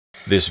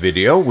This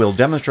video will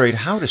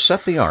demonstrate how to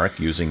set the arc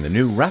using the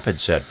new Rapid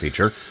Set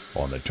feature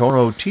on the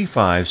Toro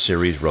T5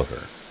 series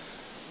rotor.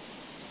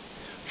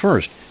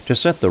 First, to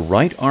set the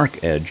right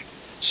arc edge,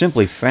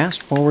 simply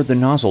fast forward the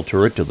nozzle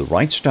turret to the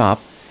right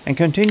stop and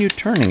continue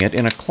turning it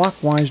in a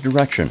clockwise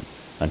direction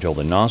until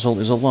the nozzle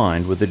is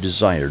aligned with the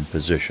desired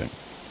position.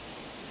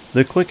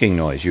 The clicking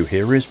noise you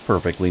hear is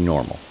perfectly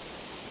normal.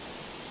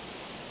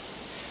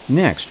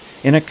 Next,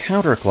 in a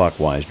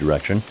counterclockwise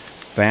direction,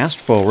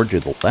 fast forward to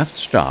the left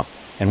stop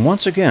and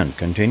once again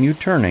continue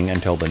turning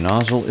until the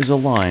nozzle is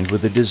aligned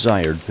with the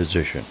desired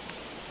position.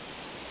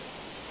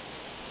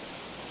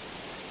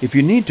 If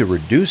you need to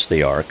reduce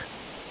the arc,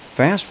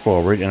 fast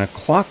forward in a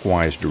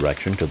clockwise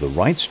direction to the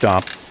right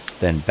stop,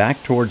 then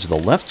back towards the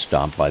left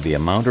stop by the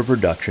amount of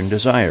reduction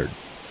desired.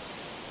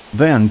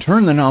 Then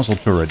turn the nozzle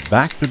turret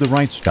back to the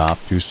right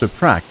stop to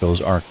subtract those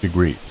arc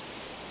degrees.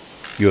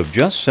 You have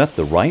just set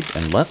the right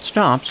and left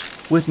stops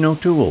with no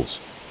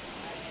tools.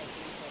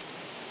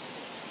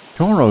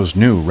 Toro's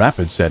new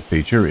Rapid Set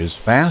feature is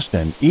fast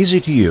and easy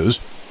to use,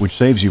 which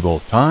saves you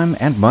both time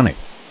and money.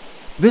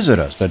 Visit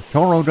us at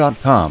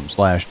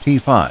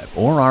toro.com/T5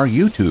 or our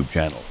YouTube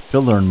channel to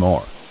learn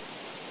more.